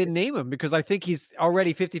 that's why I didn't name him, because I think he's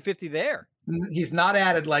already 50-50 there. He's not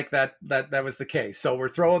added like that was the case. So we're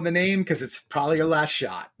throwing the name because it's probably your last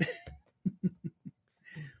shot.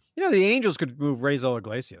 You know, the Angels could move Raisel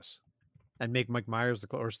Iglesias and make Mike Myers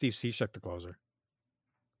or Steve Cishek the closer.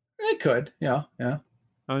 They could. Yeah. I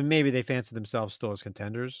mean, maybe they fancy themselves still as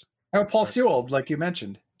contenders. How about Paul Sewell, like you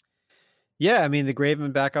mentioned? Yeah, I mean, the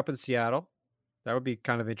Graveman back up in Seattle. That would be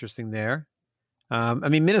kind of interesting there. I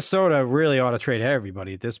mean, Minnesota really ought to trade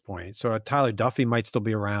everybody at this point. So Tyler Duffy might still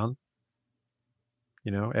be around,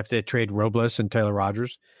 if they trade Robles and Taylor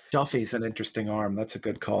Rogers. Duffy's an interesting arm. That's a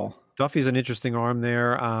good call. Duffy's an interesting arm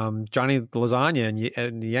there. Johnny Lasagna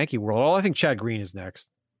in the Yankee world. I think Chad Green is next.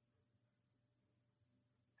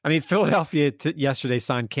 I mean, Philadelphia yesterday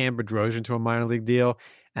signed Cam Bedrosian to a minor league deal.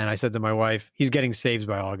 And I said to my wife, he's getting saves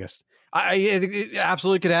by August. It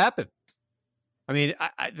absolutely could happen. I mean,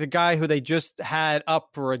 the guy who they just had up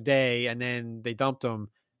for a day and then they dumped him,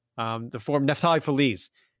 the former Neftali Feliz,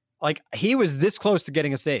 like he was this close to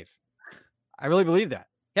getting a save. I really believe that.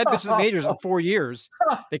 He had pitched in the majors in 4 years.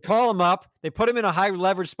 They call him up. They put him in a high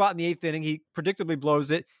leverage spot in the 8th inning. He predictably blows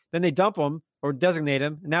it. Then they dump him or designate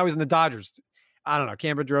him. And now he's in the Dodgers. I don't know.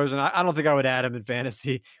 Cam Bedrosian, I don't think I would add him in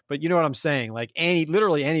fantasy, but you know what I'm saying? Like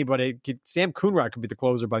literally anybody Sam Coonrod could be the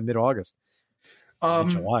closer by mid-August.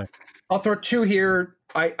 July. I'll throw 2 here.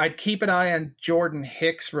 I'd keep an eye on Jordan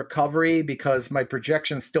Hicks' recovery because my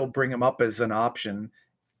projections still bring him up as an option.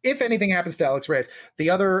 If anything happens to Alex Reyes. The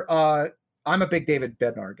other, I'm a big David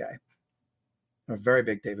Bednar guy. I'm a very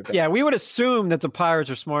big David Bednar. Yeah, we would assume that the Pirates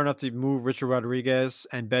are smart enough to move Richard Rodriguez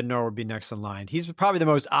and Bednar would be next in line. He's probably the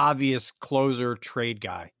most obvious closer trade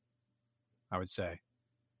guy, I would say.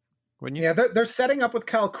 Wouldn't you? Yeah, they're setting up with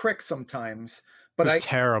Kyle Crick sometimes. But He's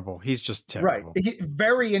terrible. He's just terrible. Right.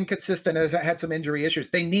 Very inconsistent, has had some injury issues.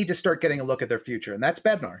 They need to start getting a look at their future, and that's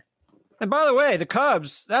Bednar. And by the way, the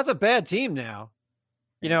Cubs, that's a bad team now.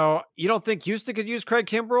 You don't think Houston could use Craig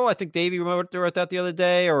Kimbrell? I think Davey wrote that the other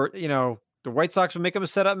day. Or, the White Sox would make him a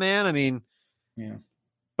setup man. I mean, yeah.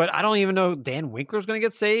 But I don't even know Dan Winkler's going to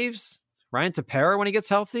get saves. Ryan Tepera when he gets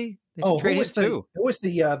healthy. Trade him too. Who was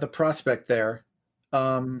the prospect there?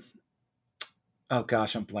 Oh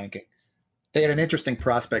gosh, I'm blanking. They had an interesting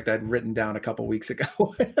prospect I'd written down a couple weeks ago.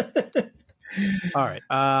 All right.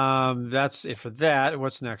 That's it for that.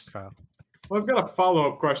 What's next, Kyle? Well, I've got a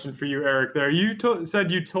follow-up question for you, Eric, there. You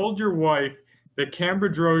said you told your wife that Cam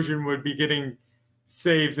Bedrosian would be getting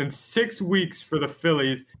saves in 6 weeks for the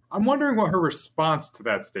Phillies. I'm wondering what her response to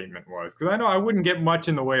that statement was, because I know I wouldn't get much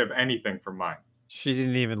in the way of anything from mine. She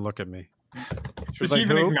didn't even look at me. Did she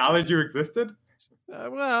even acknowledge you existed?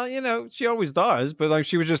 Well, she always does, but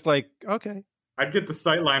she was just like, okay. I'd get the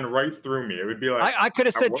sight line right through me. It would be like I could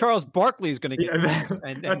have said Charles Barkley's going to get.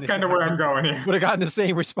 Yeah, that's kind of where I'm going here. Would have gotten the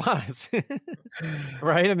same response,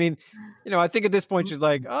 right? I mean, I think at this point she's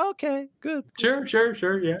like, oh, okay, good. Sure,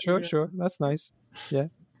 yeah, sure. That's nice. Yeah.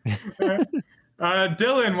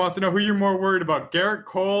 Dylan wants to know who you're more worried about, Garrett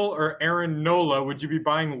Cole or Aaron Nola. Would you be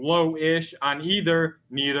buying low-ish on either,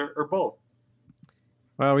 neither, or both?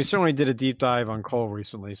 Well, we certainly did a deep dive on Cole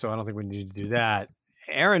recently, so I don't think we need to do that.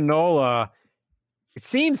 Aaron Nola, it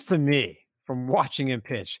seems to me, from watching him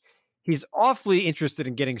pitch, he's awfully interested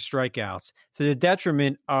in getting strikeouts to the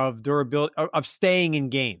detriment of durability, of staying in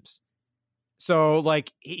games. So,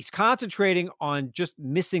 he's concentrating on just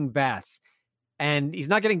missing bats, and he's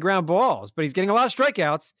not getting ground balls, but he's getting a lot of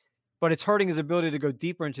strikeouts, but it's hurting his ability to go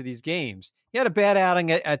deeper into these games. He had a bad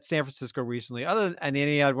outing at San Francisco recently, and then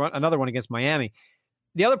he had another one against Miami.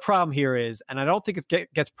 The other problem here is, and I don't think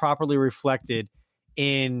it gets properly reflected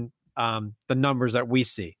in the numbers that we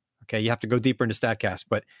see. Okay, you have to go deeper into StatCast,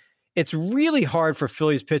 but it's really hard for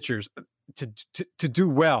Phillies pitchers to do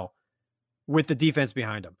well with the defense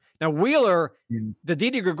behind them. Now, Wheeler, the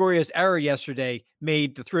Didi Gregorius error yesterday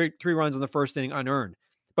made the three runs in the first inning unearned,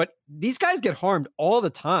 but these guys get harmed all the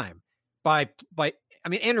time by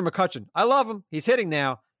Andrew McCutchen. I love him; he's hitting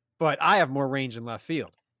now, but I have more range in left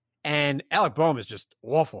field. And Alec Boehm is just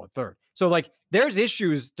awful at third. So, there's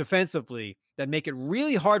issues defensively that make it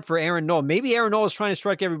really hard for Aaron Nola. Maybe Aaron Nola is trying to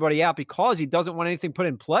strike everybody out because he doesn't want anything put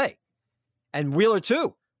in play. And Wheeler,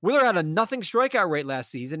 too. Wheeler had a nothing strikeout rate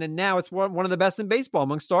last season, and now it's one of the best in baseball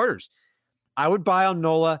among starters. I would buy on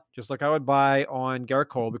Nola just like I would buy on Garrett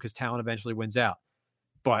Cole because talent eventually wins out.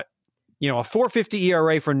 But, a 4.50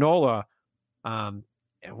 ERA for Nola,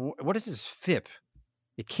 what is his FIP?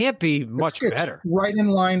 It can't be much better. Right in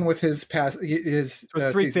line with his past, his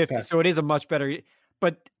 350. So it is a much better,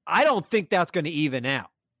 but I don't think that's going to even out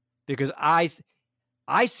because I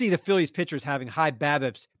see the Phillies pitchers having high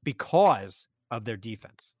BABIPs because of their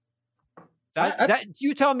defense.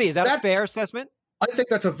 You tell me, is that a fair assessment? I think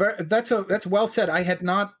that's well said. I had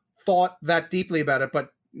not thought that deeply about it, but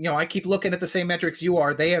I keep looking at the same metrics you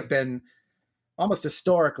are. They have been almost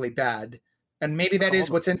historically bad, and maybe that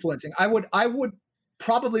is what's influencing. I would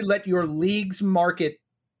probably let your league's market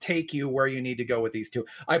take you where you need to go with these two.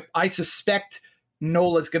 I suspect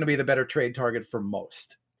Nola's going to be the better trade target for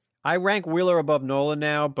most. I rank Wheeler above Nola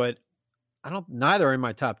now, but neither are in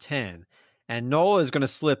my top 10. And Nola is going to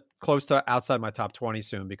slip close to outside my top 20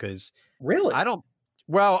 soon because really,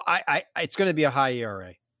 it's going to be a high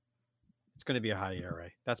ERA. It's going to be a high ERA.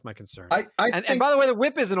 That's my concern. And by the way, the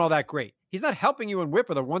whip isn't all that great. He's not helping you in whip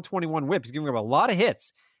with a 121 whip. He's giving up a lot of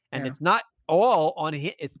hits, and it's not all on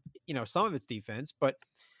hit. It's, some of it's defense, but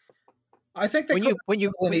I think when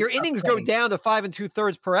your innings go down to 5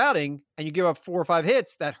 2/3 per outing, and you give up 4 or 5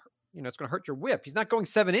 hits, that it's going to hurt your whip. He's not going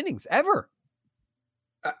 7 innings ever.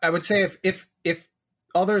 I would say if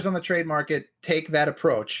others on the trade market take that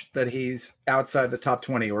approach that he's outside the top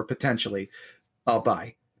 20 or potentially, I'll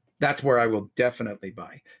buy. That's where I will definitely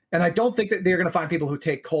buy. And I don't think that they're going to find people who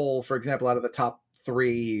take Cole, for example, out of the top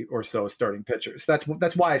 3 or so starting pitchers. That's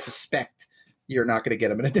why I suspect you're not going to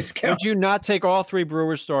get him at a discount. Would you not take all 3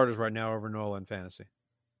 Brewers starters right now over Nola in fantasy?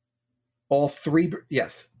 All 3,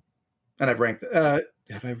 yes. And I've ranked.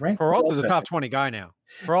 Have I ranked? Peralta's a top 20 guy now.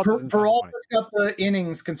 Peralta's got the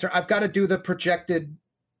innings concern. I've got to do the projected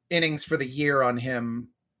innings for the year on him.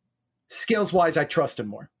 Skills wise, I trust him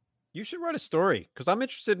more. You should write a story because I'm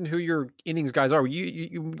interested in who your innings guys are. We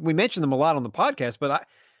mentioned them a lot on the podcast, but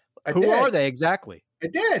who are they exactly? I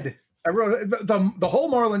did. I wrote the whole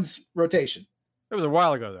Marlins rotation. It was a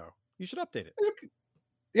while ago, though. You should update it.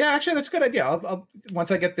 Yeah, actually, that's a good idea. I'll once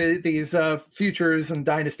I get these futures and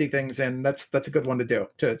dynasty things in, that's a good one to do.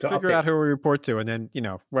 To figure update. out who we report to, and then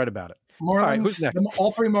write about it. Marlins. All right, who's next?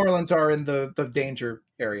 All 3 Marlins are in the danger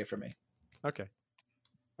area for me. Okay.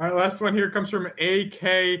 All right, last one here comes from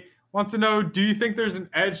AK. Wants to know, do you think there's an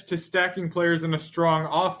edge to stacking players in a strong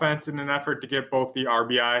offense in an effort to get both the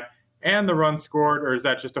RBI and the run scored, or is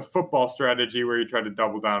that just a football strategy where you try to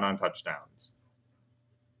double down on touchdowns?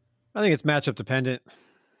 I think it's matchup dependent.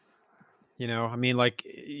 I mean, like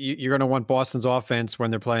you're going to want Boston's offense when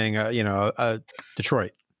they're playing,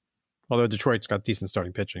 Detroit. Although Detroit's got decent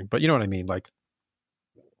starting pitching, but you know what I mean. Like,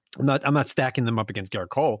 I'm not stacking them up against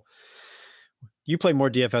Garrett Cole. You play more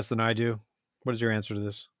DFS than I do. What is your answer to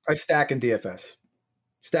this? I stack in DFS.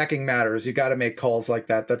 Stacking matters. You got to make calls like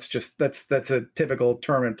that. That's a typical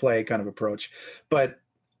tournament play kind of approach. But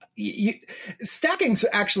stacking's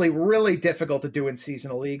actually really difficult to do in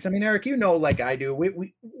seasonal leagues. I mean, Eric, like I do.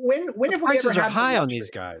 When have we ever had high on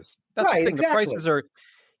these guys? That's right, the thing. exactly. The prices are.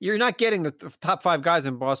 You're not getting the top 5 guys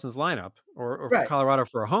in Boston's lineup or right. Colorado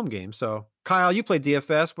for a home game. So, Kyle, you play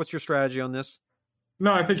DFS. What's your strategy on this?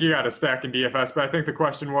 No, I think you got to stack in DFS, but I think the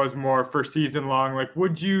question was more for season long. Like,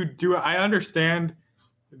 would you do it? I understand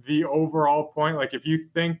the overall point. Like, if you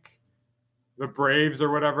think the Braves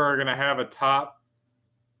or whatever are going to have a top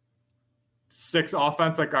 6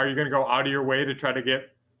 offense, like, are you going to go out of your way to try to get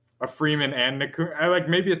a Freeman and Nick?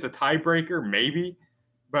 Maybe it's a tiebreaker, maybe,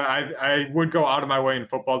 but I would go out of my way in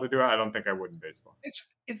football to do it. I don't think I would in baseball.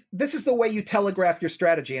 This is the way you telegraph your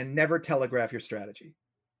strategy and never telegraph your strategy.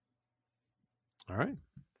 All right.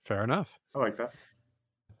 Fair enough. I like that.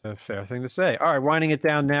 A fair thing to say. All right. Winding it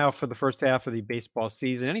down now for the first half of the baseball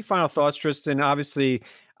season. Any final thoughts, Tristan? Obviously,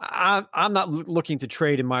 I'm not looking to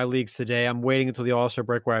trade in my leagues today. I'm waiting until the All-Star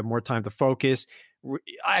break where I have more time to focus.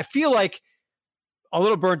 I feel like a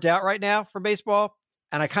little burnt out right now for baseball,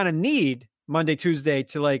 and I kind of need Monday, Tuesday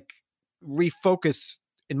to refocus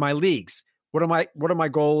in my leagues. What are my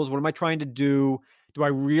goals? What am I trying to do? Do I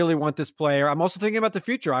really want this player? I'm also thinking about the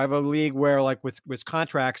future. I have a league where with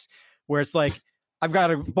contracts where it's like I've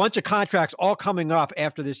got a bunch of contracts all coming up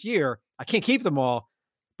after this year. I can't keep them all,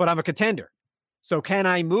 but I'm a contender. So can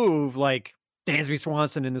I move like Dansby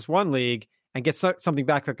Swanson in this one league and get something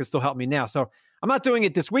back that can still help me now? So I'm not doing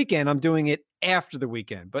it this weekend. I'm doing it after the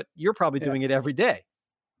weekend, but you're probably doing it every day.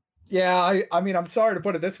 Yeah, I mean, I'm sorry to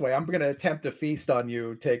put it this way. I'm going to attempt to feast on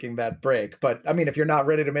you taking that break. But, I mean, if you're not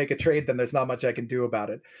ready to make a trade, then there's not much I can do about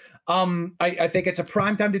it. I think it's a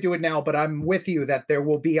prime time to do it now, but I'm with you that there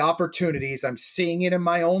will be opportunities. I'm seeing it in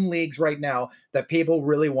my own leagues right now that people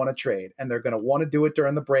really want to trade, and they're going to want to do it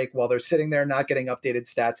during the break while they're sitting there not getting updated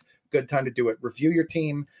stats. Good time to do it. Review your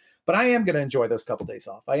team. But I am going to enjoy those couple days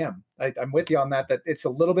off. I am. I'm with you on that it's a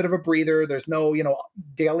little bit of a breather. There's no,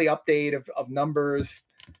 daily update of numbers.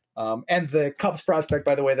 And the Cubs prospect,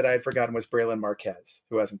 by the way, that I had forgotten was Braylon Marquez,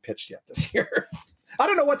 who hasn't pitched yet this year. I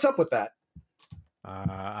don't know what's up with that.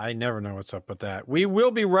 I never know what's up with that. We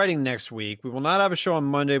will be writing next week. We will not have a show on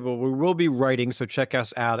Monday, but we will be writing. So check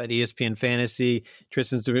us out at ESPN Fantasy.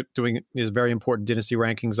 Tristan's doing his very important Dynasty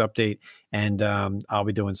Rankings update, and I'll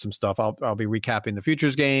be doing some stuff. I'll be recapping the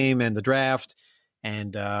futures game and the draft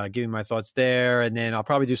and giving my thoughts there. And then I'll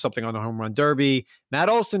probably do something on the home run derby. Matt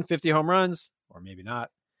Olson, 50 home runs, or maybe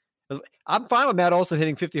not. I'm fine with Matt Olson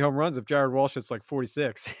hitting 50 home runs if Jared Walsh hits like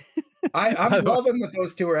 46. I'm loving that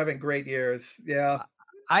those two are having great years. Yeah.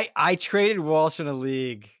 I traded Walsh in a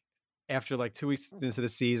league after like 2 weeks into the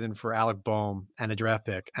season for Alec Boehm and a draft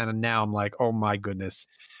pick. And now I'm like, oh my goodness.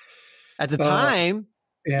 At the time,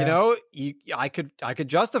 I could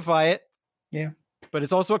justify it. Yeah. But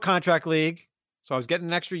it's also a contract league. So I was getting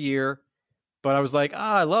an extra year. But I was like,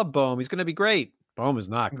 I love Boehm. He's going to be great. Boehm is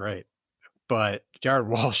not great. But Jared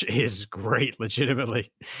Walsh is great,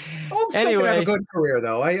 legitimately. Boehm's still gonna have a good career,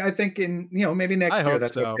 though. I think maybe next year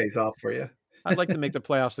that's what pays off for you. I'd like to make the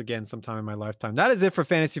playoffs again sometime in my lifetime. That is it for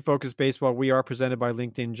Fantasy Focused Baseball. We are presented by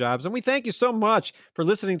LinkedIn Jobs. And we thank you so much for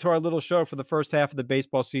listening to our little show for the first half of the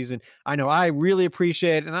baseball season. I know I really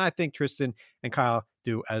appreciate it, and I think Tristan and Kyle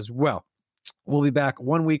do as well. We'll be back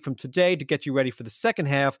 1 week from today to get you ready for the second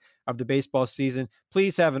half of the baseball season.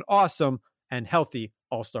 Please have an awesome and healthy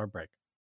All-Star break.